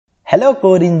Hello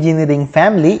core engineering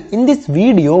family. In this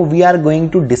video we are going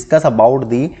to discuss about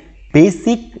the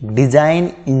basic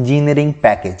design engineering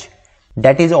package,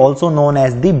 that is also known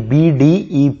as the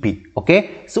BDEP.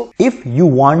 Okay, so if you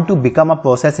want to become a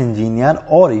process engineer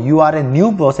or you are a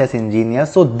new process engineer,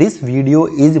 so this video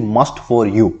is must for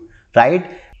you,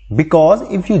 right? Because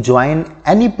if you join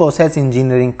any process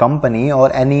engineering company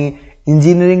or any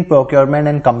engineering, procurement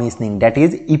and commissioning, that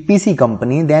is EPC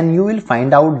company, then you will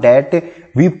find out that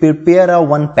we prepare a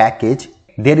one package.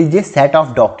 There is a set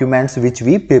of documents which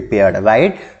we prepared,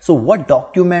 right? So what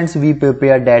documents we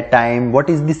prepared that time, what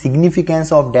is the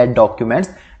significance of that documents,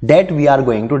 that we are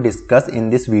going to discuss in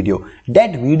this video.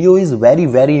 That video is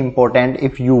very important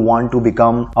if you want to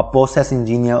become a process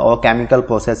engineer or chemical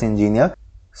process engineer.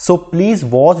 So please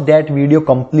watch that video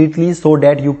completely so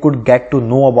that you could get to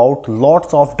know about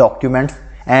lots of documents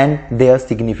and their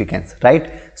significance, right?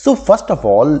 So first of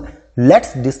all,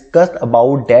 let's discuss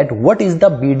about that what is the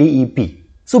BDEP.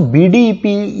 So BDEP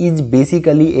is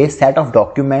basically a set of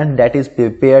documents that is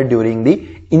prepared during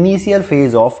the initial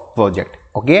phase of project.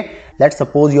 Okay, let's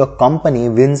suppose your company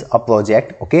wins a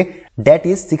project, okay, that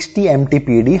is 60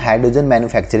 MTPD hydrogen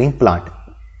manufacturing plant.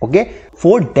 Okay,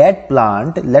 for that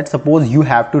plant, let's suppose you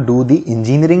have to do the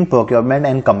engineering, procurement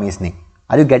and commissioning.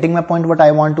 Are you getting my point what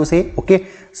I want to say? Okay,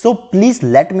 so please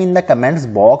let me in the comments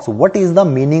box what is the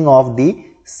meaning of the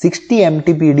 60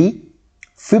 MTPD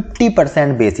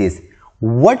 50% basis.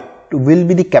 What will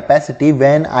be the capacity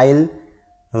when I'll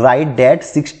write that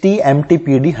 60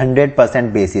 MTPD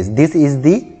 100% basis? This is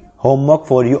the homework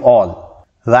for you all,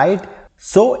 right?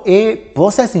 So a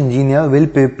process engineer will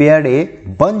prepare a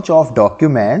bunch of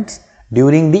documents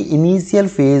during the initial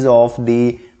phase of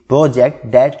the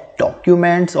project. That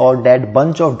documents or that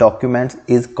bunch of documents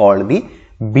is called the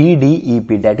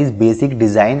BDEP, that is Basic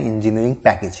Design Engineering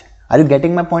Package. Are you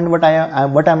getting my point? What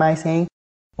am I saying?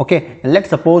 Okay, let's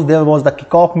suppose there was the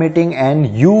kickoff meeting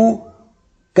and you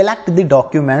collect the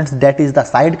documents, that is the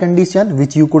site condition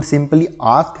which you could simply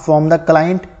ask from the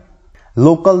client,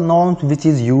 local norms which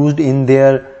is used in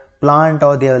their plant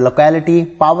or their locality,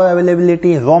 power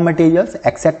availability, raw materials,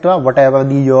 etc.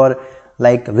 Whatever your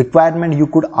requirement you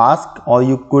could ask, or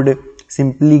you could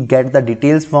simply get the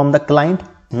details from the client.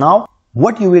 Now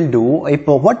what you will do,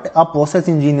 what a process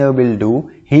engineer will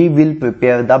do, he will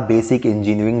prepare the basic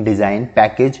engineering design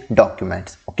package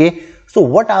documents. Okay, so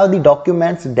what are the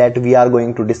documents that we are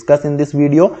going to discuss in this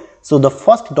video? So the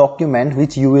first document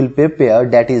which you will prepare,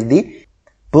 that is the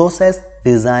process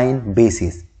design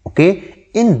basis. Okay,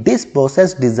 in this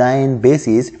process design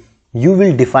basis you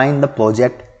will define the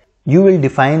project, you will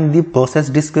define the process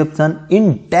description.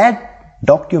 In that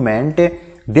document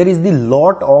there is the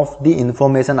lot of the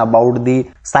information about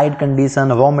the site condition,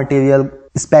 raw material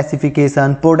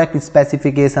specification, product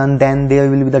specification, then there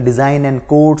will be the design and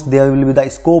codes, there will be the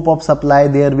scope of supply,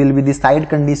 there will be the site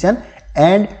condition,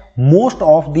 and most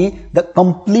of the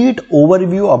complete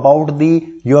overview about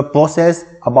your process,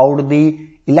 about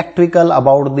the electrical,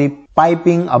 about the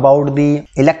piping, about the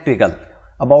electrical,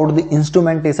 about the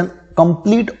instrumentation.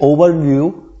 Complete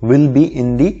overview will be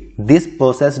in this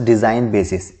process design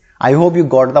basis. I hope you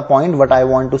got the point what I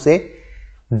want to say.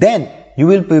 Then you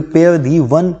will prepare the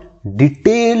one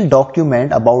detailed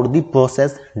document about the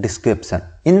process description.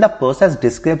 In the process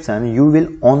description you will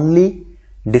only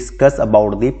discuss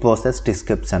about the process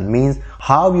description, means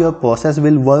how your process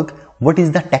will work, what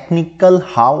is the technical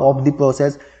how of the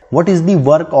process, what is the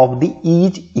work of the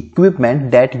each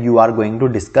equipment that you are going to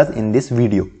discuss in this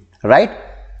video, right?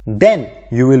 Then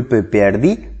you will prepare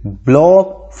the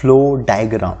block flow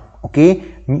diagram. Okay,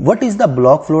 what is the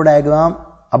block flow diagram?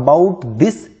 About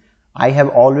this I have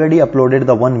already uploaded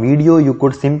the one video, you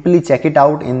could simply check it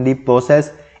out in the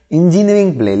process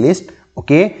engineering playlist.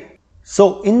 Okay,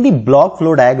 so in the block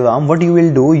flow diagram what you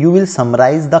will do, you will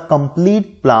summarize the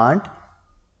complete plant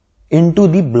into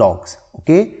the blocks.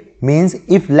 Okay, means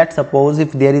if let's suppose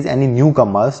if there is any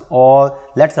newcomers, or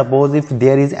let's suppose if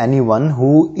there is anyone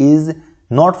who is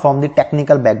not from the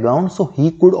technical background, so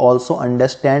he could also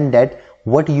understand that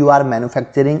what you are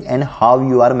manufacturing and how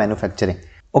you are manufacturing.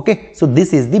 Okay, so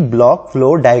this is the block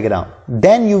flow diagram.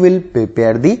 Then you will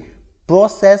prepare the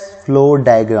process flow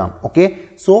diagram.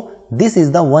 Okay, so this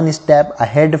is the one step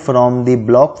ahead from the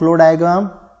block flow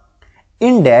diagram.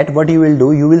 In that what you will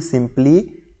do, you will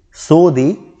simply show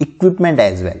the equipment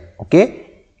as well.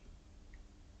 Okay,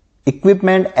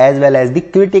 equipment as well as the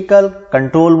critical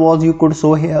control valves you could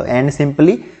show here, and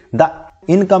simply the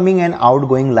incoming and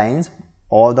outgoing lines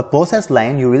or the process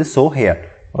line you will show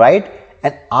here, right?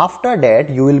 And after that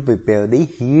you will prepare the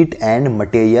heat and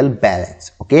material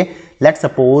balance. Okay, let's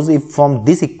suppose if from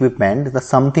this equipment the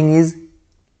something is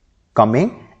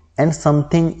coming and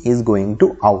something is going to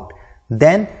out.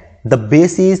 Then the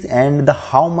basis and the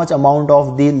how much amount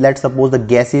of the, let's suppose the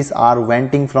gases are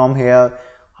venting from here,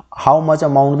 how much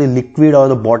amount the liquid or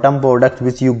the bottom product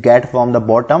which you get from the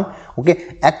bottom.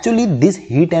 Okay, actually this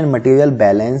heat and material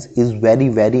balance is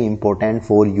very important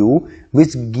for you,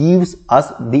 which gives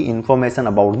us the information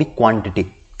about the quantity,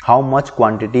 how much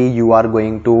quantity you are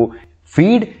going to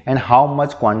feed and how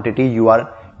much quantity you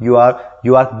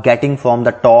are getting from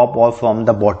the top or from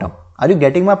the bottom. Are you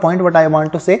getting my point, what I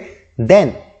want to say?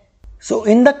 Then so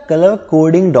in the color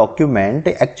coding document,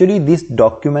 actually this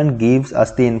document gives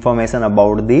us the information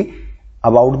about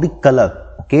the color.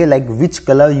 Okay, like which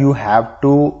color you have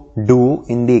to do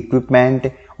in the equipment.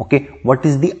 Okay, what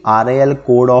is the RAL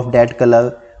code of that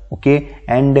color. Okay,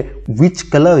 and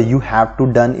which color you have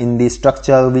to done in the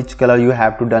structure, which color you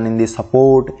have to done in the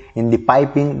support, in the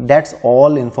piping. That's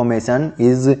all information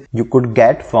is you could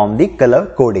get from the color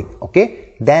coding.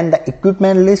 Okay, then the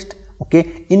equipment list. Okay,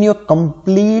 in your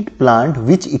complete plant,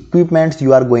 which equipments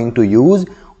you are going to use,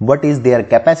 what is their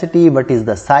capacity, what is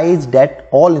the size, that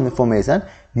all information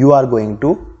you are going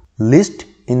to list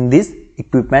in this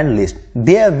equipment list.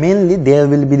 There mainly there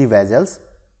will be the vessels,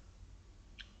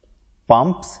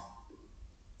 pumps.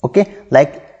 Okay,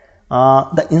 like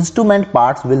the instrument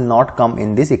parts will not come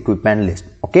in this equipment list.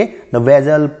 Okay, the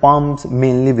vessel, pumps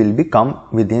mainly will be come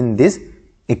within this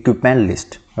equipment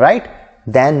list, right?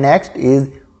 Then next is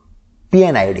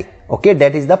PNID. Okay,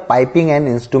 that is the piping and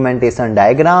instrumentation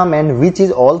diagram, and which is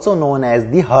also known as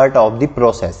the heart of the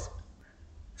process.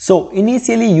 So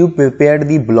initially you prepared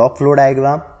the block flow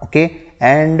diagram. Okay,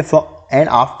 and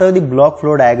after the block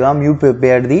flow diagram you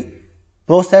prepared the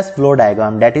process flow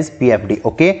diagram, that is PFD.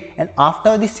 Okay, and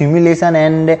after the simulation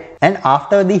and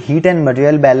after the heat and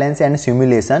material balance and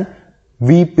simulation,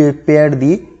 we prepared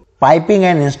the piping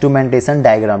and instrumentation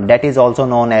diagram, that is also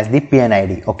known as the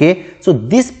PNID. Okay, so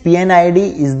this PNID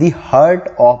is the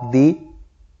heart of the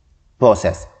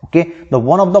process. Okay, the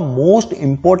one of the most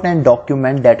important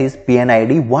document, that is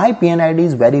PNID. Why PNID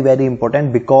is very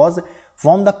important? Because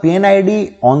from the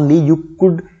PNID only you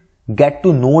could get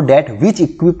to know that which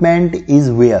equipment is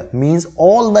where, means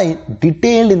all the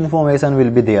detailed information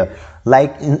will be there,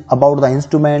 like about the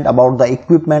instrument, about the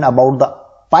equipment, about the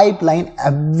pipeline,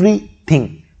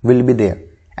 everything will be there,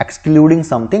 excluding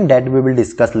something that we will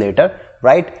discuss later,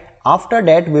 right? After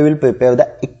that we will prepare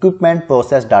the equipment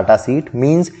process data sheet,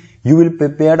 means you will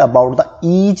prepare about the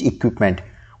each equipment,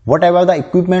 whatever the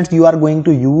equipments you are going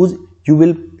to use, you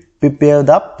will prepare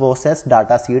the process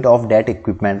data sheet of that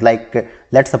equipment. Like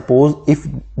let's suppose if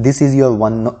this is your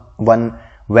one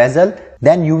vessel,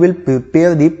 then you will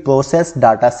prepare the process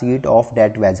data sheet of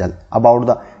that vessel. About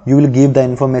the, you will give the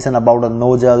information about the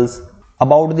nozzles,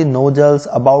 about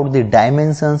the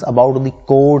dimensions, about the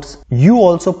codes. You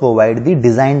also provide the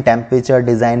design temperature,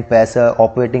 design pressure,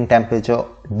 operating temperature,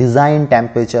 design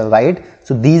temperature, right?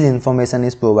 So these information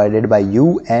is provided by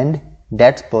you, and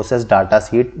that process data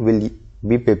sheet will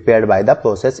be prepared by the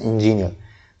process engineer.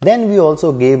 Then we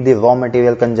also gave the raw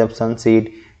material consumption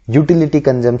sheet, utility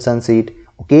consumption sheet.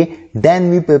 Okay,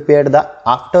 then we prepared the,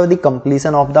 after the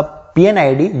completion of the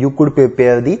PNID, you could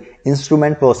prepare the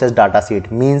instrument process data sheet,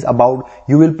 means about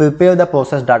you will prepare the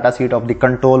process data sheet of the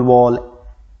control valve,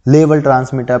 level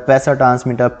transmitter, pressure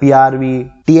transmitter,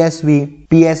 PRV, TSV,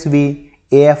 PSV,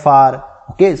 AFR.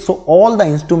 Okay, so all the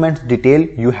instruments detail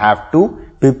you have to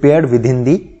prepare within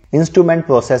the instrument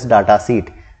process data sheet.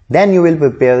 Then you will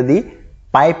prepare the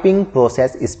piping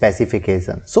process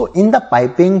specification. So in the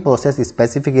piping process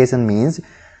specification means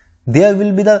there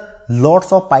will be the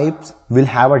lots of pipes will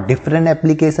have a different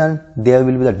application, there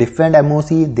will be the different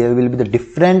MOC, there will be the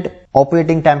different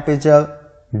operating temperature,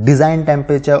 design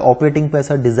temperature, operating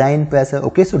pressure, design pressure.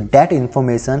 Okay, so that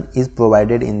information is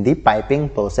provided in the piping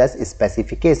process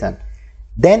specification.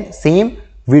 Then same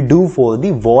we do for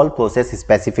the valve process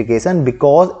specification,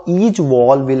 because each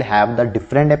valve will have the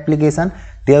different application.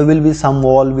 There will be some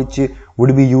valve which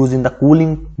would be used in the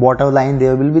cooling water line,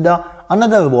 there will be the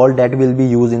another valve that will be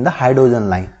used in the hydrogen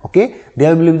line. Okay,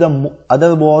 there will be the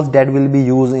other valves that will be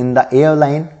used in the air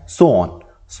line, so on.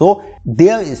 So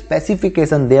their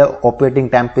specification, their operating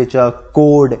temperature,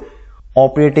 code,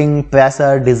 operating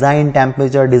pressure, design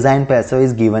temperature, design pressure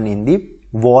is given in the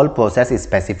valve process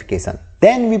specification.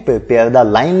 Then we prepare the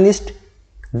line list,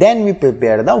 then we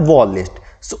prepare the valve list.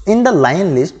 So in the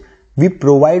line list we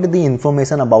provide the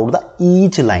information about the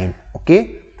each line.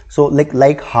 Okay, so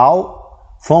like how,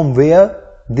 from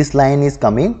where this line is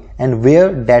coming and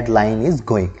where that line is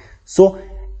going. So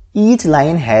each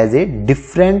line has a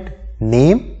different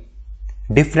name,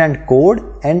 different code,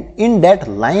 and in that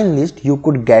line list you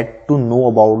could get to know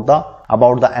about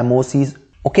the MOCs,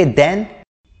 Okay, then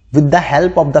with the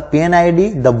help of the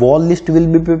PNID, the wall list will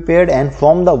be prepared, and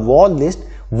from the wall list,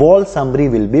 wall summary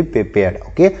will be prepared.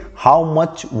 Okay, how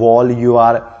much wall you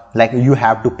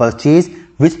have to purchase,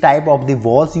 which type of the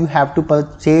walls you have to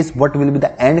purchase, what will be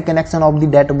the end connection of the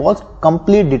that walls,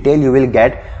 complete detail you will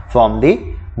get from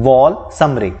the wall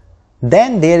summary.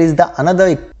 Then there is the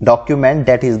another document,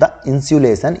 that is the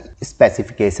insulation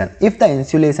specification. If the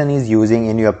insulation is using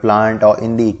in your plant or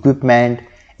in the equipment,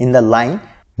 in the line,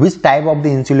 which type of the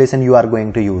insulation you are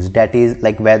going to use, that is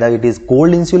like whether it is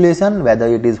cold insulation, whether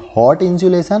it is hot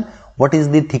insulation, what is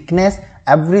the thickness,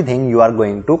 everything you are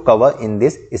going to cover in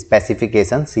this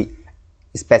specification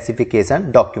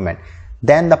document.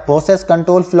 Then the process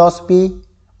control philosophy,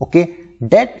 okay,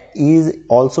 that is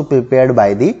also prepared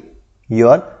by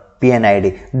your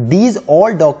PNID. These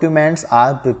all documents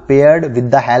are prepared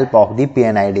with the help of the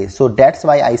PNID. So that's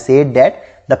why I said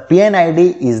that the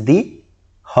PNID is the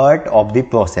heart of the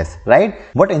process, right?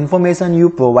 What information you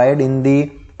provide in the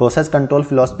process control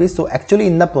philosophy? So actually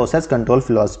in the process control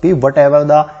philosophy, whatever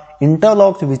the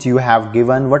interlocks which you have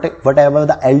given, whatever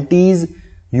the LTs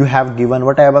you have given,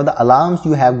 whatever the alarms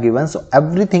you have given, so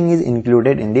everything is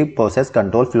included in the process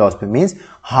control philosophy. Means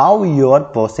how your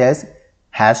process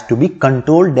has to be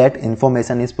controlled, that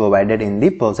information is provided in the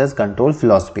process control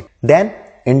philosophy. Then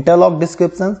interlock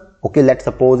descriptions. Okay, let's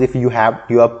suppose if you have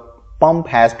your pump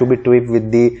has to be tripped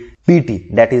with the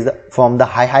PT, that is from the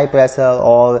high pressure,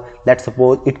 or let's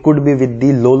suppose it could be with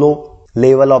the low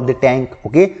level of the tank.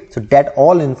 Okay, so that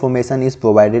all information is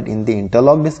provided in the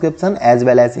interlock description as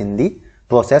well as in the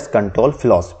process control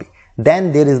philosophy.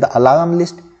 Then there is the alarm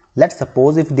list. Let's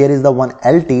suppose if there is the one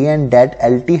LT and that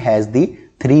LT has the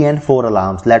 3 and 4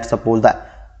 alarms. Let's suppose the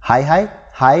high,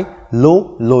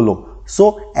 low.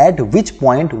 So at which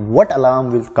point what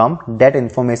alarm will come, that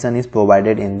information is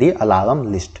provided in the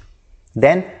alarm list.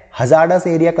 Then hazardous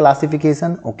area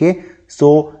classification. Okay,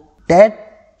 so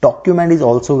that document is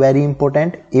also very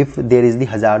important. If there is the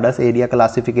hazardous area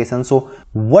classification, so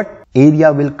what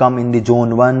area will come in the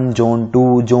zone 1, zone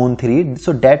 2, zone 3,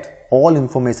 so that all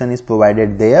information is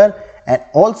provided there. And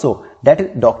also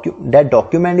that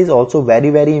document is also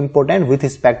very important with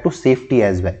respect to safety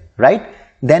as well, right?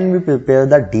 Then we prepare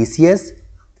the DCS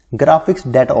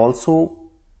graphics, that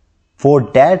also for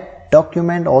that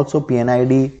document also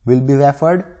PNID will be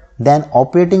referred. Then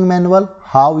operating manual,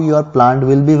 how your plant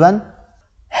will be run.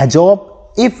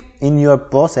 HAZOP, if in your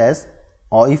process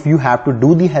or if you have to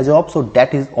do the HAZOP, so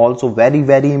that is also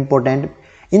very important.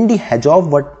 In the HAZOP,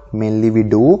 what mainly we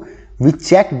do, we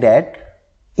check that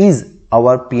is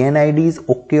our PNID is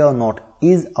okay or not,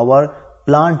 is our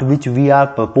plant which we are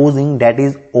proposing that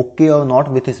is okay or not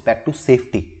with respect to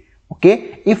safety.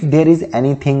 Okay, if there is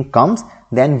anything comes,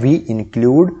 then we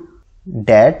include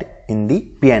that in the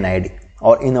PNID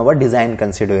or in our design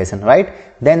consideration, right?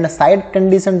 Then the site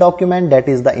condition document, that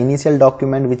is the initial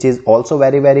document which is also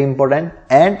very important.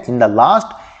 And in the last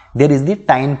there is the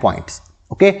time points.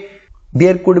 Okay,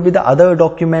 there could be the other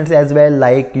documents as well,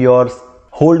 like your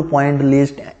hold point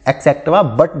list, etc.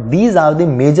 But these are the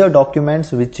major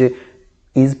documents which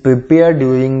is prepared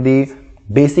during the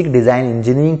basic design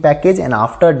engineering package, and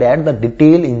after that the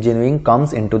detail engineering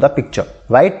comes into the picture,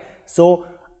 right?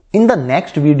 So in the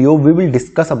next video we will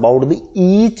discuss about the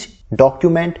each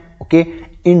document. Okay,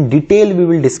 in detail we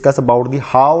will discuss about the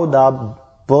how the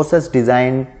process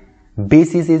design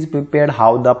basis is prepared,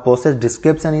 how the process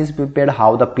description is prepared,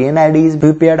 how the PNID is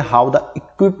prepared, how the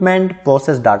equipment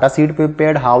process data sheet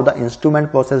prepared, how the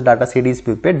instrument process data sheet is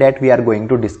prepared. That we are going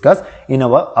to discuss in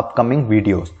our upcoming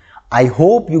videos. I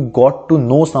hope you got to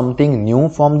know something new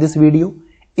from this video.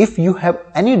 If you have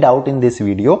any doubt in this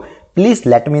video, please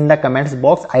let me in the comments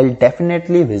box. I'll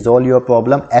definitely resolve your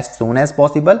problem as soon as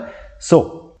possible.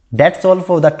 So that's all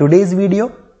for the today's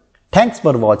video. Thanks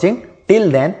for watching.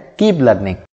 Till then, keep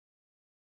learning.